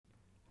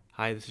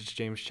Hi, this is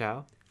James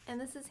Chow,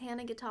 And this is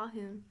Hannah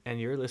Gatahoon.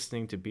 and you're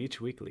listening to Beach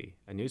Weekly,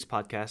 a news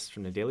podcast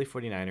from the Daily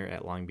 49er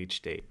at Long Beach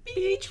State.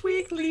 Beach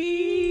Weekly.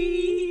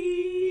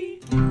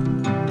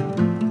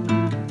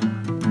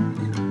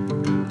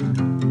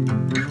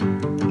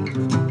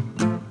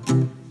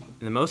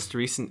 In the most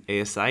recent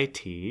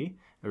ASIT,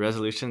 a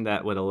resolution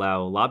that would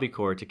allow Lobby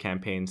Corps to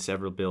campaign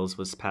several bills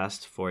was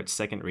passed for its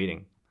second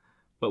reading.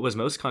 What was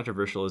most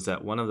controversial is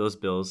that one of those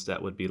bills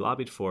that would be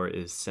lobbied for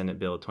is Senate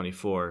Bill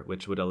 24,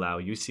 which would allow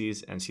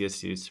UCs and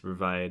CSUs to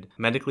provide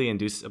medically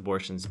induced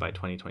abortions by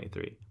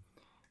 2023.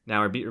 Now,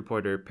 our beat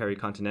reporter, Perry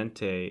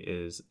Continente,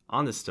 is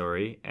on this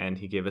story, and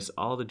he gave us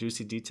all the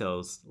juicy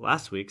details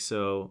last week,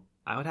 so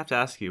I would have to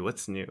ask you,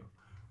 what's new?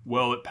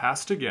 Well, it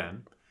passed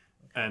again,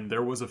 and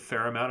there was a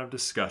fair amount of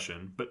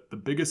discussion, but the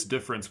biggest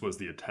difference was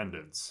the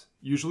attendance.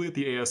 Usually at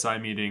the ASI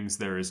meetings,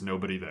 there is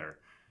nobody there.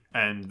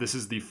 And this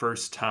is the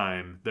first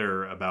time there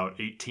are about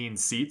 18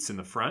 seats in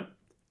the front,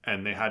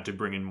 and they had to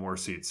bring in more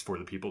seats for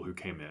the people who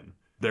came in.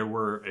 There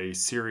were a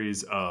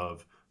series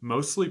of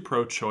mostly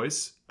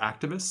pro-choice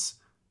activists,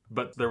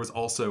 but there was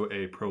also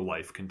a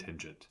pro-life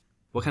contingent.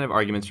 What kind of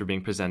arguments were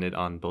being presented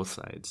on both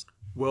sides?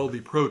 Well,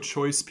 the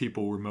pro-choice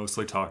people were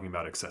mostly talking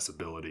about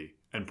accessibility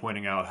and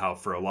pointing out how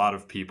for a lot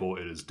of people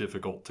it is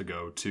difficult to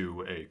go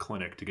to a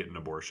clinic to get an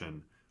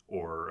abortion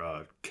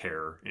or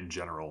care in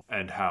general,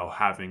 and how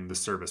having the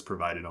service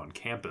provided on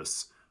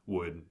campus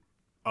would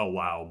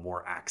allow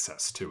more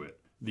access to it.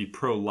 The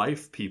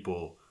pro-life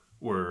people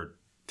were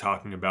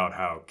talking about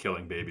how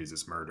killing babies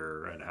is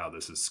murder and how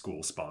this is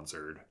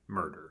school-sponsored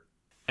murder.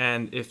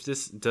 And if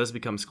this does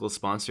become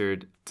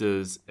school-sponsored,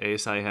 does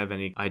ASI have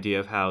any idea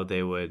of how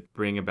they would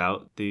bring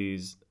about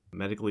these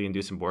medically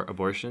induced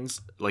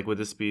abortions? Like, would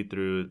this be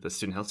through the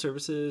student health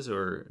services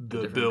or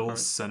The bill,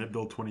 Senate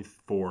Bill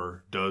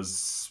 24,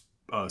 does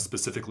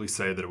specifically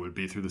say that it would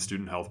be through the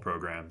student health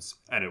programs,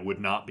 and it would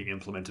not be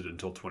implemented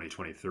until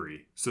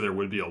 2023. So there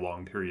would be a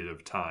long period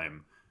of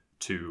time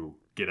to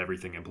get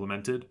everything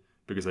implemented,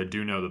 because I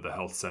do know that the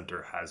health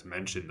center has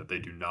mentioned that they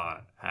do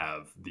not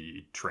have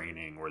the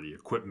training or the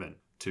equipment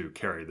to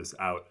carry this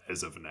out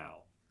as of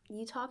now.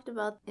 You talked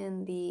about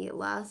in the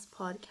last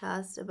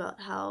podcast about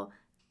how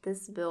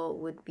this bill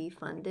would be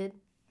funded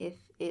if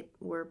it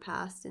were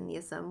passed in the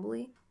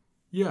assembly.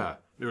 Yeah,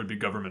 it would be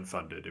government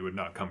funded. It would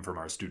not come from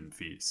our student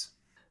fees.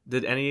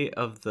 Did any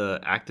of the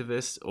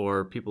activists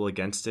or people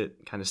against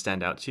it kind of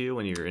stand out to you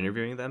when you were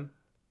interviewing them?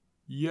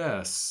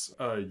 Yes.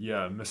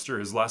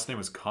 His last name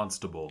was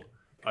Constable.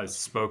 I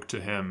spoke to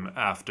him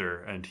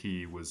after, and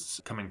he was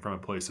coming from a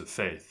place of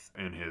faith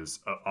in his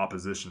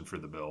opposition for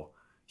the bill.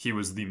 He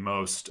was the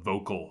most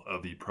vocal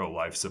of the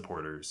pro-life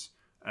supporters,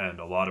 and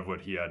a lot of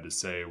what he had to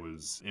say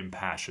was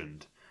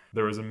impassioned.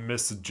 There was a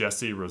Miss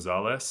Jessie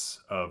Rosales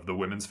of the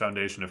Women's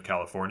Foundation of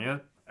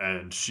California,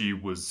 and she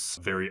was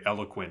very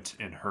eloquent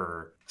in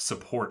her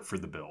support for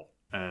the bill.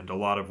 And a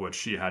lot of what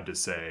she had to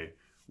say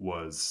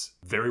was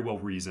very well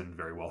reasoned,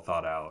 very well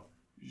thought out.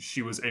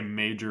 She was a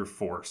major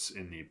force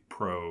in the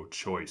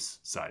pro-choice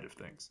side of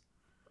things.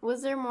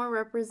 Was there more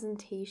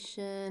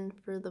representation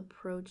for the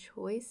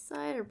pro-choice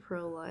side or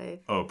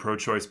pro-life? Oh,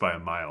 pro-choice by a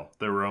mile.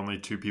 There were only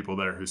 2 people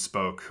there who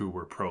spoke who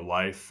were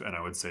pro-life, and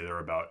I would say there were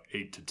about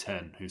 8 to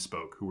 10 who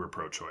spoke who were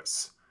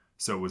pro-choice.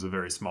 So it was a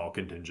very small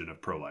contingent of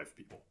pro-life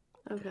people.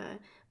 Okay.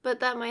 But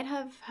that might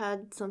have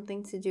had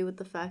something to do with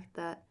the fact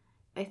that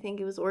I think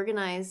it was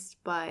organized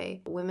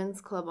by a women's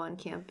club on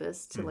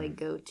campus to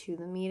go to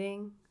the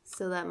meeting.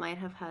 So that might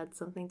have had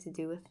something to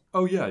do with...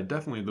 Oh yeah,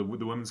 definitely. The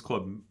women's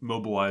club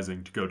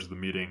mobilizing to go to the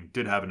meeting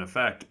did have an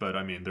effect, but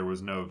I mean, there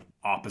was no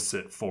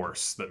opposite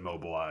force that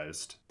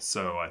mobilized.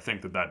 So I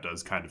think that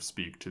does kind of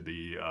speak to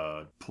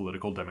the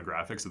political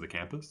demographics of the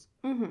campus.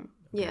 Mm-hmm.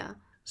 Yeah.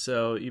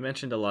 So you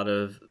mentioned a lot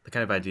of the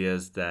kind of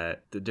ideas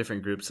that the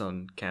different groups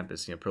on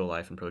campus,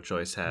 pro-life and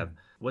pro-choice have.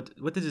 What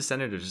did the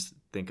senators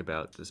think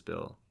about this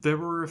bill? There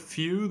were a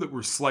few that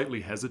were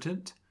slightly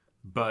hesitant,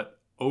 but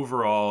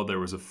overall there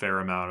was a fair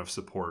amount of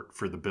support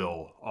for the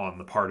bill on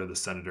the part of the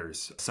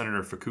senators.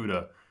 Senator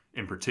Fukuda,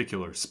 in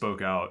particular,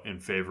 spoke out in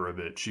favor of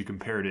it. She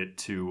compared it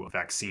to a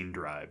vaccine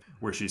drive,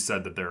 where she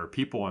said that there are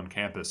people on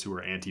campus who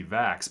are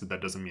anti-vax, but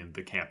that doesn't mean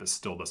the campus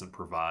still doesn't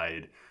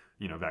provide,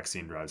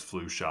 vaccine drives,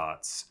 flu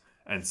shots.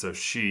 And so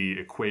she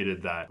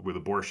equated that with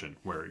abortion,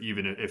 where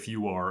even if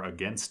you are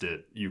against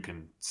it, you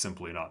can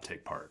simply not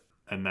take part.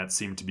 And that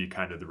seemed to be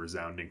kind of the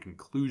resounding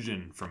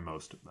conclusion from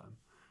most of them.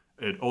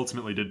 It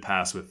ultimately did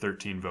pass with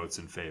 13 votes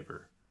in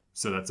favor.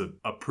 So that's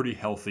a pretty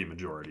healthy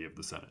majority of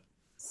the Senate.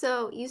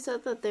 So you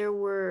said that there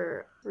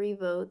were 3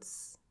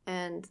 votes,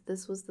 and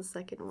this was the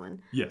second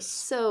one. Yes.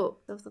 So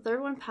if the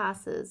third one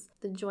passes,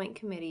 the Joint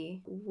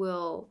Committee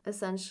will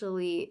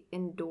essentially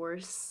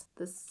endorse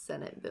the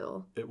Senate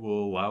bill. It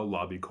will allow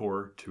Lobby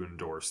Corps to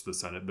endorse the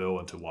Senate bill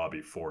and to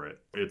lobby for it.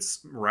 It's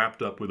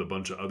wrapped up with a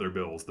bunch of other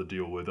bills that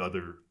deal with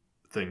other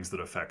things that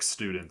affect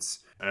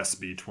students.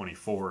 SB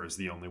 24 is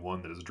the only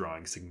one that is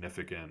drawing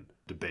significant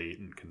debate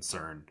and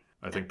concern.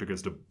 I think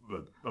because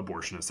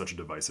abortion is such a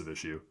divisive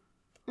issue.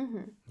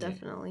 Mm-hmm,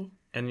 definitely.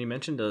 And you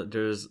mentioned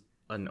there's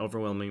an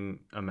overwhelming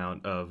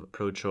amount of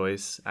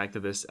pro-choice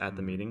activists at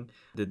the meeting.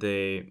 Did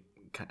they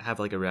have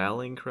like a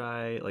rallying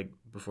cry like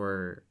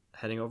before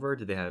heading over?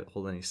 Did they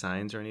hold any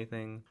signs or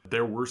anything?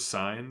 There were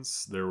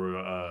signs. There were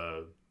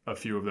a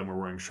few of them were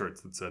wearing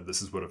shirts that said,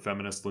 "This is what a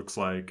feminist looks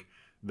like."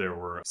 There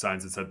were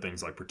signs that said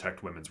things like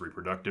 "Protect women's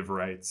reproductive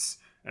rights."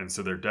 And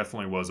so there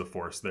definitely was a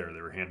force there.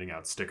 They were handing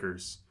out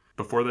stickers.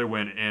 Before they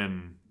went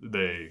in,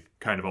 they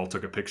kind of all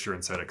took a picture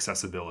and said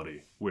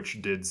accessibility,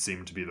 which did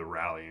seem to be the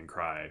rallying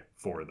cry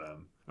for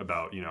them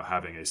about,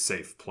 having a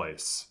safe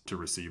place to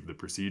receive the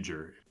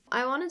procedure.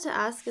 I wanted to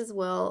ask as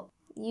well,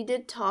 you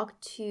did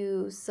talk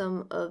to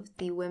some of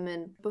the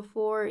women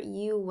before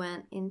you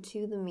went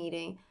into the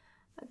meeting.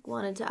 I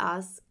wanted to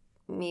ask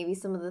maybe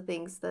some of the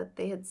things that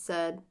they had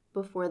said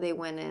before they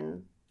went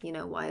in,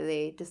 why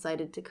they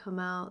decided to come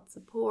out,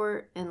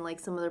 support, and like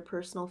some of their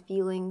personal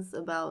feelings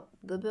about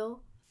the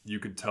bill. You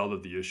could tell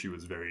that the issue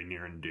was very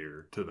near and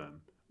dear to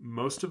them.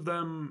 Most of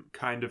them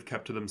kind of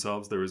kept to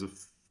themselves. There was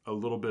a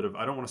little bit of,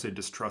 I don't want to say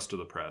distrust of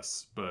the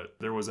press, but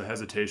there was a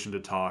hesitation to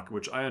talk,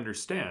 which I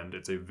understand.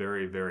 It's a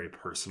very, very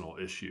personal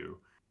issue.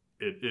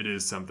 It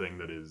is something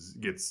that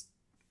gets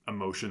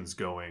emotions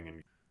going.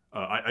 And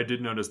I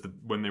did notice that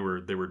when they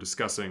were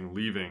discussing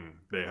leaving,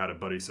 they had a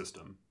buddy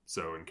system.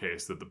 So in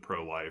case that the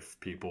pro-life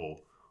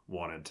people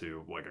wanted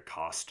to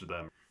accost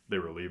them, they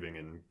were leaving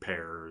in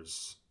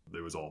pairs.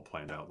 It was all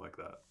planned out like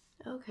that.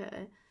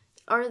 Okay.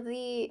 Are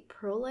the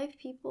pro-life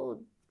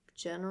people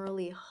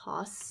generally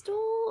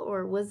hostile,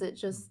 or was it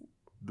just...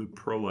 The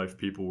pro-life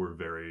people were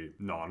very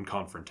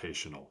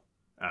non-confrontational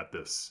at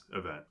this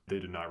event. They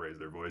did not raise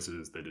their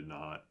voices. They did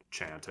not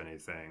chant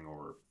anything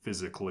or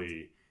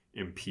physically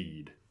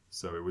impede.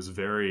 So it was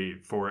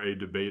for a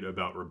debate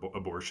about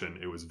abortion,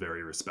 it was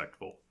very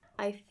respectful.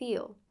 I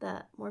feel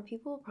that more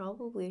people will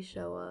probably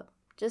show up.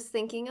 Just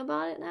thinking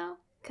about it now,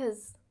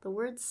 because the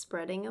word's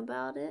spreading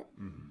about it.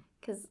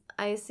 Because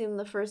I assume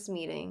the first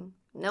meeting,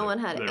 no one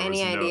had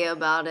any idea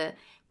about it.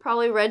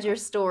 Probably read your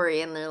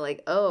story and they're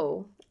like,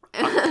 oh.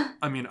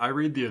 I mean, I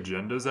read the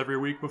agendas every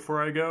week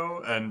before I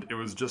go, and it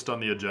was just on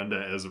the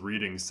agenda as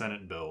reading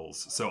Senate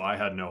bills, so I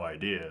had no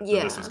idea that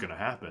this was going to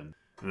happen.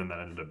 And then that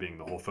ended up being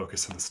the whole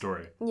focus of the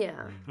story.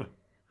 Yeah.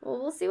 Well,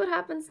 we'll see what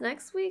happens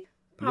next week.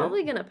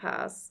 Probably going to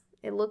pass.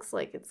 It looks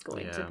like it's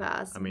going to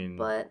pass.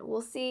 But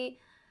we'll see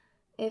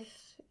if,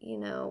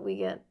 we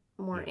get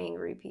more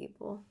angry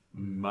people.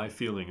 My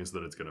feeling is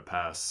that it's going to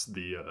pass.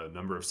 The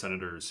number of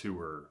senators who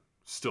were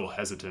still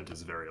hesitant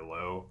is very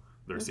low.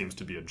 There seems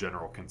to be a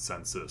general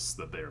consensus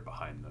that they are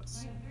behind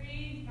this.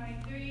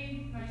 Line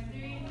 3.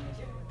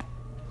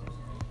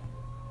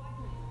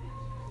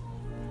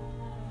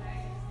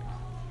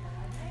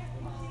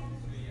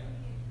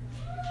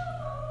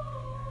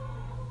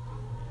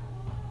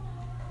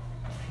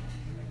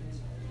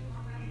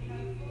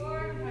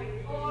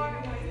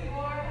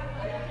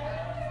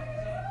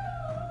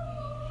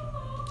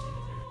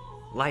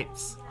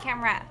 Lights.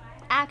 Camera.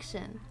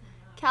 Action.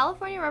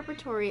 California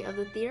Repertory of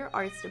the Theater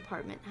Arts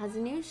Department has a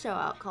new show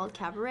out called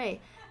Cabaret.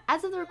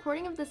 As of the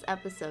recording of this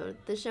episode,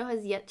 the show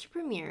has yet to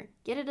premiere,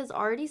 yet it has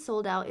already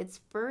sold out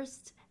its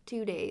first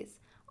 2 days.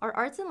 Our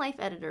Arts and Life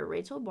editor,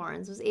 Rachel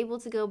Barnes, was able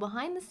to go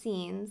behind the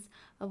scenes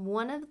of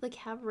one of the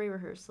cabaret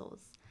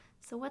rehearsals.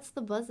 So what's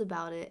the buzz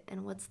about it,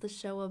 and what's the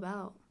show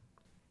about?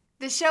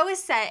 The show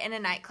is set in a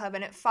nightclub,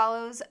 and it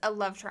follows a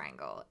love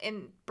triangle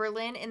in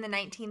Berlin in the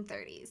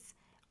 1930s,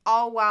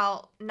 all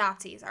while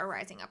Nazis are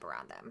rising up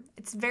around them.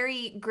 It's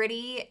very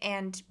gritty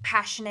and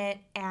passionate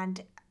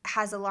and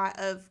has a lot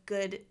of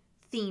good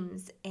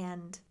themes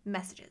and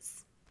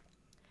messages.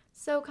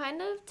 So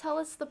kind of tell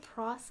us the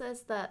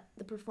process that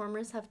the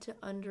performers have to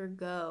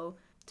undergo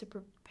to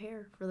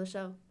prepare for the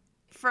show.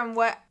 From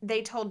what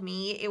they told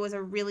me, it was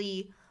a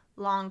really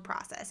long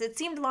process. It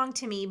seemed long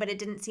to me, but it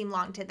didn't seem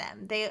long to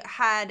them. They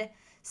had,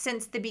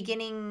 since the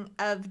beginning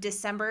of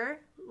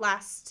December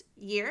last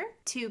year,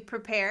 to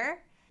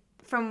prepare.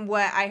 From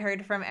what I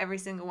heard from every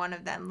single one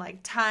of them,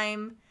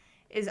 time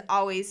is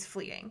always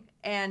fleeting.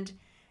 And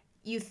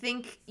you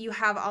think you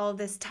have all of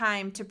this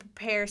time to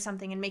prepare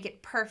something and make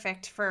it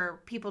perfect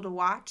for people to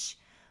watch.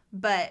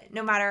 But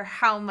no matter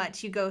how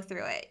much you go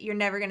through it, you're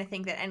never going to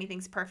think that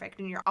anything's perfect.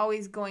 And you're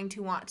always going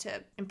to want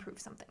to improve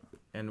something.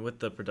 And with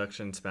the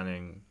production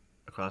spanning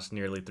across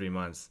nearly 3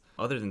 months,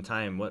 other than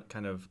time, what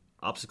kind of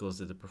obstacles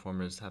did the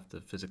performers have to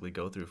physically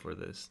go through for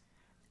this?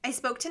 I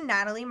spoke to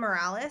Natalie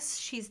Morales.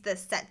 She's the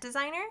set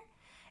designer.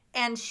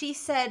 And she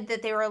said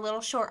that they were a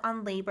little short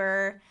on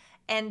labor.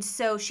 And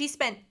so she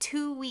spent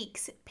 2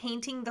 weeks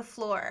painting the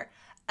floor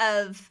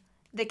of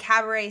the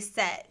cabaret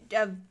set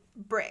of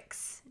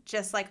bricks,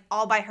 just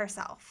all by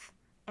herself.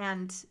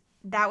 And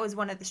that was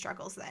one of the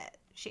struggles that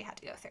she had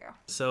to go through.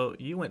 So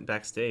you went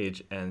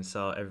backstage and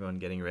saw everyone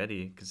getting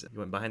ready because you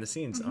went behind the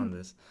scenes on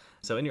this.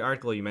 So in your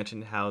article, you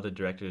mentioned how the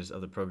directors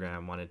of the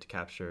program wanted to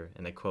capture,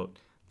 and I quote,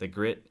 the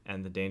grit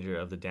and the danger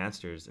of the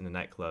dancers in the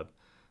nightclub.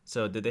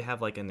 So did they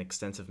have an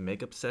extensive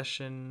makeup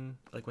session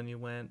when you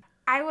went?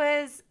 I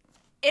was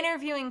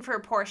interviewing for a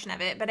portion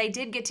of it, but I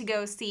did get to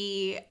go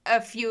see a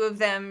few of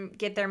them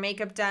get their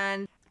makeup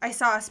done. I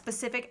saw a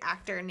specific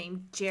actor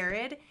named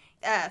Jared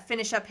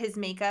finish up his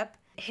makeup.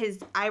 His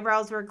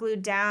eyebrows were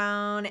glued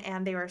down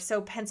and they were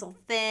so pencil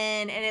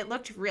thin, and it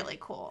looked really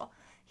cool.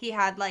 He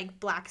had like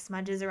black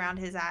smudges around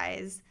his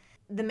eyes.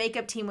 The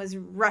makeup team was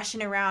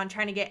rushing around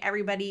trying to get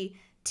everybody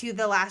to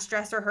the last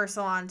dress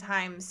rehearsal on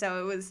time.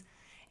 So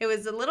it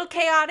was a little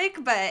chaotic,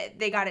 but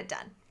they got it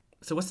done.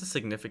 So what's the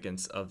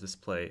significance of this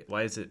play?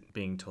 Why is it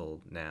being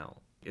told now?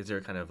 Is there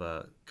kind of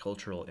a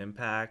cultural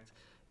impact?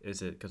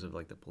 Is it because of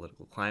like the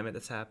political climate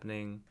that's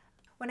happening?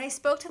 When I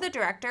spoke to the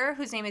director,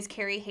 whose name is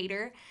Carrie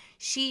Hayter,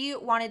 she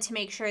wanted to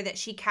make sure that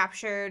she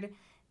captured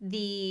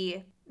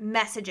the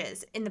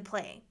messages in the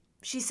play.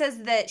 She says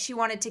that she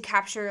wanted to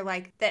capture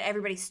like that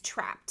everybody's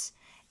trapped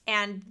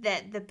and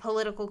that the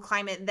political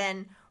climate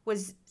then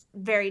was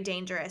very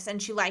dangerous,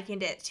 and she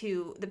likened it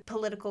to the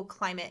political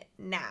climate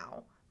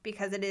now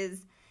because it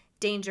is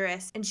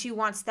dangerous, and she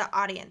wants the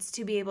audience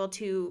to be able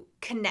to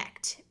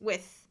connect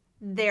with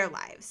their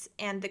lives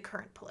and the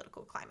current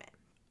political climate.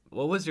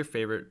 What was your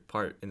favorite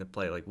part in the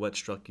play? Like, what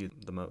struck you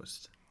the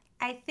most?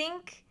 I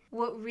think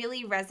what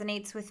really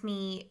resonates with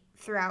me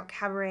throughout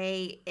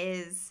Cabaret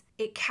is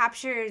it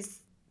captures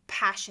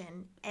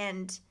passion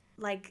and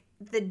like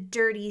the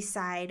dirty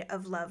side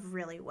of love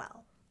really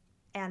well.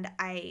 And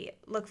I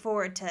look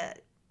forward to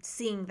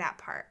seeing that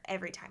part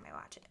every time I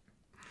watch it.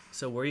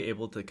 So were you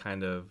able to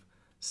kind of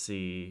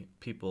see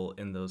people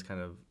in those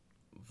kind of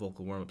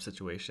vocal warm-up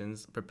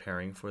situations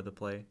preparing for the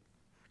play,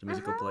 the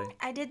musical play?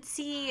 I did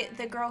see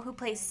the girl who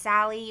plays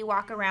Sally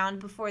walk around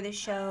before the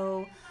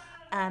show,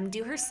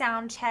 do her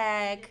sound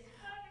check,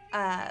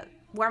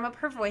 warm up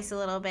her voice a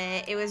little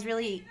bit. It was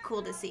really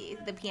cool to see.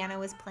 The piano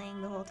was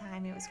playing the whole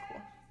time. It was cool.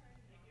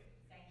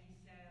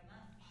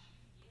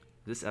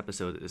 This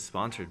episode is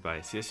sponsored by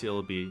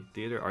CSULB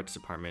Theater Arts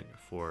Department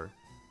for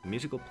the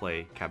musical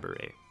play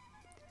Cabaret.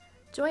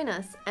 Join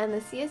us and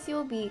the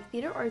CSULB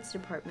Theater Arts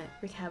Department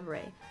for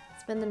Cabaret.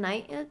 Spend the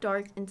night in a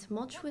dark and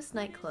tumultuous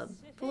nightclub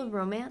full of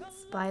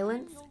romance,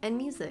 violence, and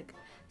music.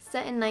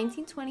 Set in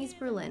 1920s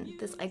Berlin,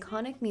 this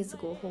iconic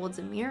musical holds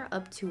a mirror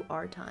up to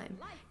our time.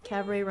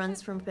 Cabaret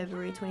runs from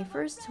February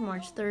 21st to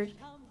March 3rd.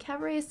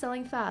 Cabaret is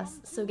selling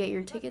fast, so get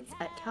your tickets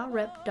at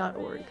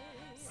calrep.org.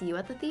 See you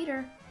at the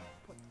theater.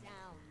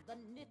 The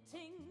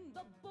knitting,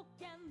 the book,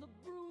 and the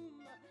broom.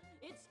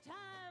 It's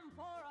time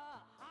for a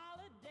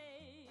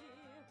holiday.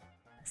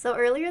 So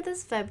earlier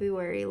this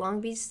February,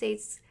 Long Beach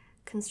State's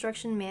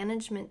construction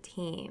management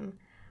team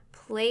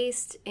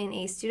placed in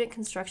a student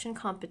construction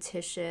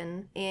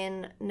competition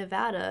in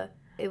Nevada.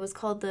 It was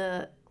called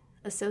the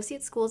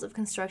Associate Schools of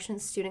Construction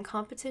Student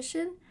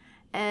Competition,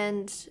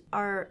 and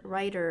our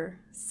writer,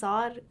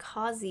 Saad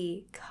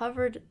Kazi,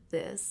 covered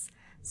this.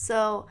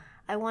 So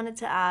I wanted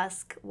to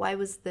ask, why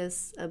was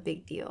this a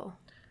big deal?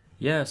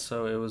 Yeah,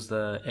 so it was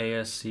the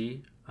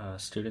ASC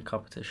student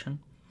competition.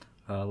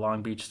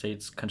 Long Beach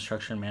State's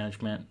construction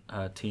management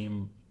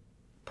team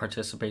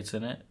participates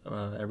in it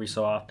every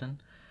so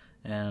often.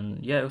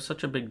 And yeah, it was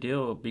such a big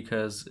deal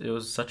because it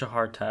was such a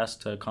hard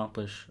task to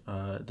accomplish.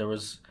 There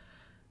was,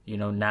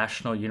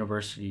 national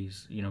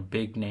universities,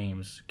 big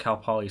names, Cal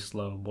Poly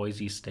SLO,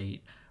 Boise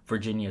State,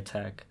 Virginia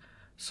Tech.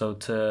 So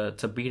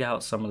to beat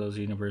out some of those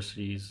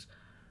universities,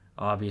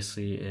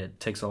 obviously it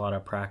takes a lot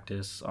of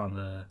practice on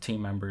the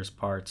team members'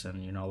 parts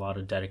and, a lot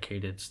of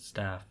dedicated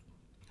staff.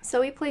 So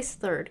we placed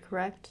third,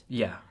 correct?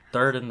 Yeah,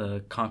 third in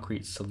the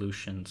concrete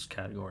solutions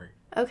category.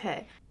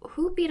 Okay.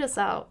 Who beat us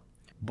out?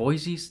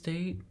 Boise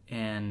State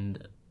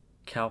and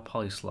Cal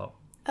Poly SLO.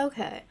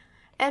 Okay.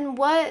 And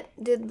what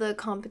did the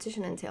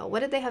competition entail? What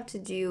did they have to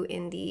do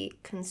in the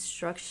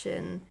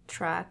construction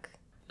track?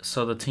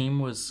 So the team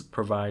was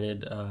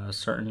provided a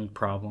certain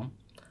problem,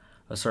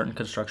 a certain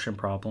construction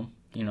problem,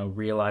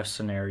 real life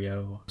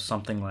scenario,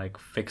 something like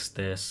fix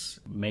this,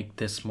 make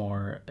this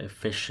more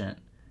efficient.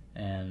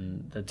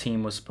 And the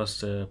team was supposed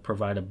to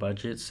provide a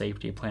budget,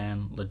 safety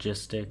plan,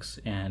 logistics,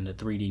 and a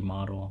 3D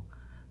model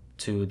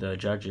to the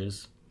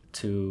judges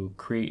to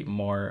create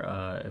more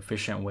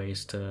efficient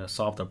ways to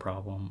solve the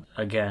problem.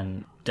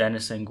 Again,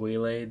 Dennis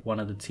Anguille, one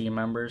of the team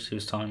members, he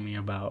was telling me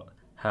about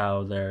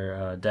how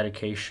their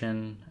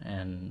dedication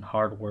and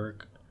hard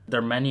work, there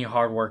are many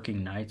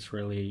hard-working nights,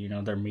 really,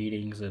 their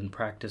meetings and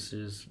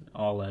practices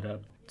all led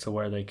up to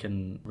where they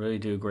can really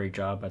do a great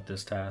job at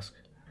this task.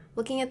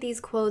 Looking at these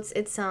quotes,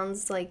 it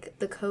sounds like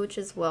the coach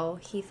as well,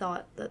 he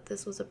thought that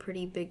this was a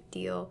pretty big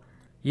deal.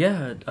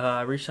 Yeah,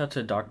 I reached out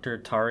to Dr.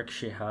 Tariq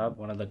Shihab,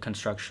 one of the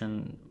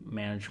construction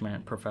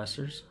management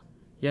professors.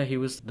 Yeah, he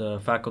was the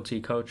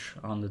faculty coach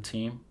on the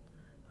team.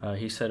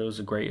 He said it was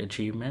a great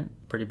achievement,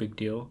 pretty big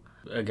deal.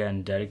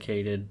 Again,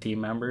 dedicated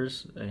team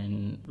members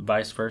and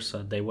vice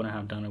versa. They wouldn't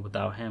have done it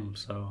without him.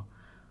 So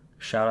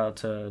shout out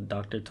to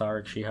Dr.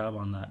 Tariq Shihab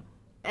on that.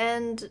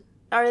 And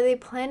are they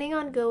planning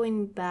on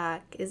going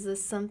back? Is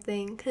this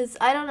something, because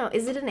I don't know,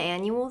 is it an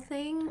annual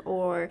thing,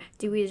 or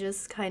do we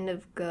just kind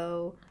of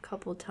go a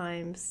couple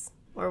times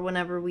or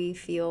whenever we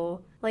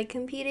feel like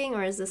competing,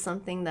 or is this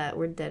something that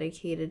we're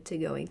dedicated to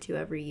going to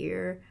every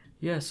year?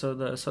 Yeah, so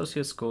the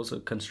Associate Schools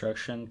of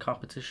Construction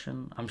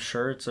competition, I'm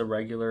sure it's a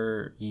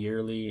regular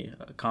yearly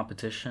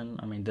competition.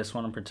 I mean, this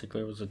one in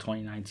particular was a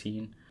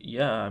 2019.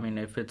 Yeah, I mean,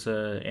 if it's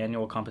a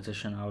annual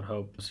competition, I would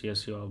hope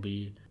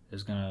CSULB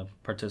is going to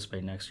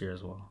participate next year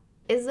as well.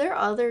 Is there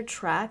other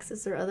tracks?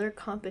 Is there other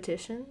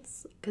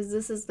competitions? Because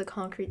this is the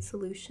Concrete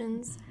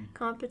Solutions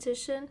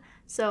competition.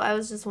 So I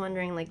was just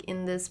wondering, like,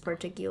 in this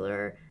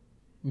particular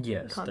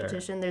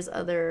competition, there's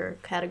other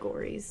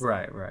categories.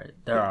 Right.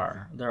 There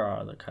are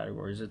other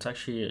categories. It's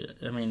actually,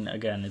 I mean,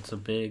 again, it's a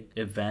big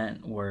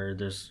event where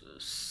there's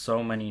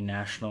so many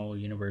national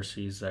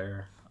universities that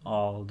are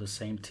all the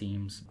same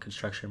teams,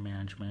 construction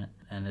management,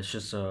 and it's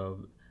just a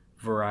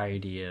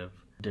variety of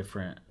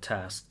different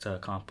tasks to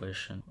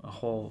accomplish, and a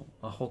whole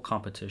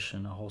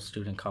competition, a whole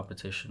student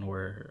competition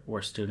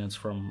where students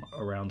from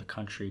around the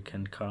country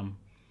can come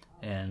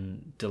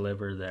and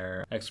deliver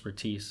their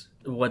expertise,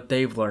 what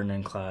they've learned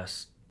in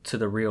class, to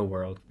the real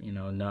world. You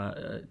know, not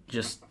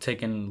just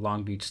taking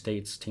Long Beach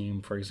State's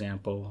team, for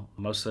example.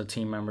 Most of the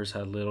team members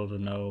had little to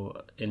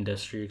no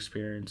industry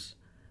experience,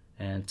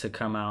 and to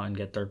come out and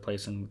get third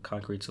place in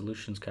Concrete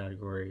Solutions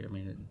category, I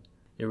mean,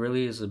 it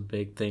really is a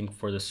big thing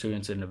for the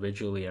students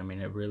individually. I mean,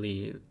 it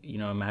really, you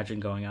know, imagine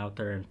going out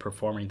there and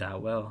performing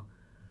that well.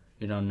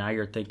 You know, now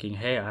you're thinking,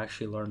 hey, I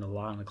actually learned a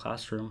lot in the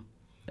classroom.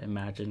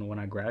 Imagine when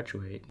I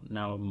graduate.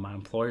 Now my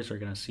employers are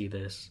going to see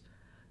this.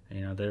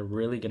 You know, they're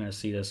really going to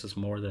see this as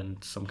more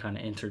than some kind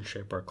of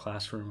internship or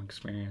classroom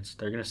experience.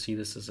 They're going to see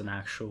this as an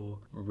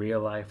actual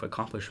real-life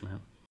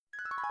accomplishment.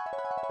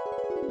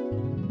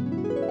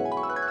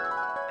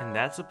 And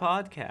that's a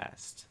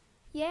podcast.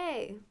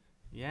 Yay!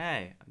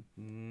 Yay.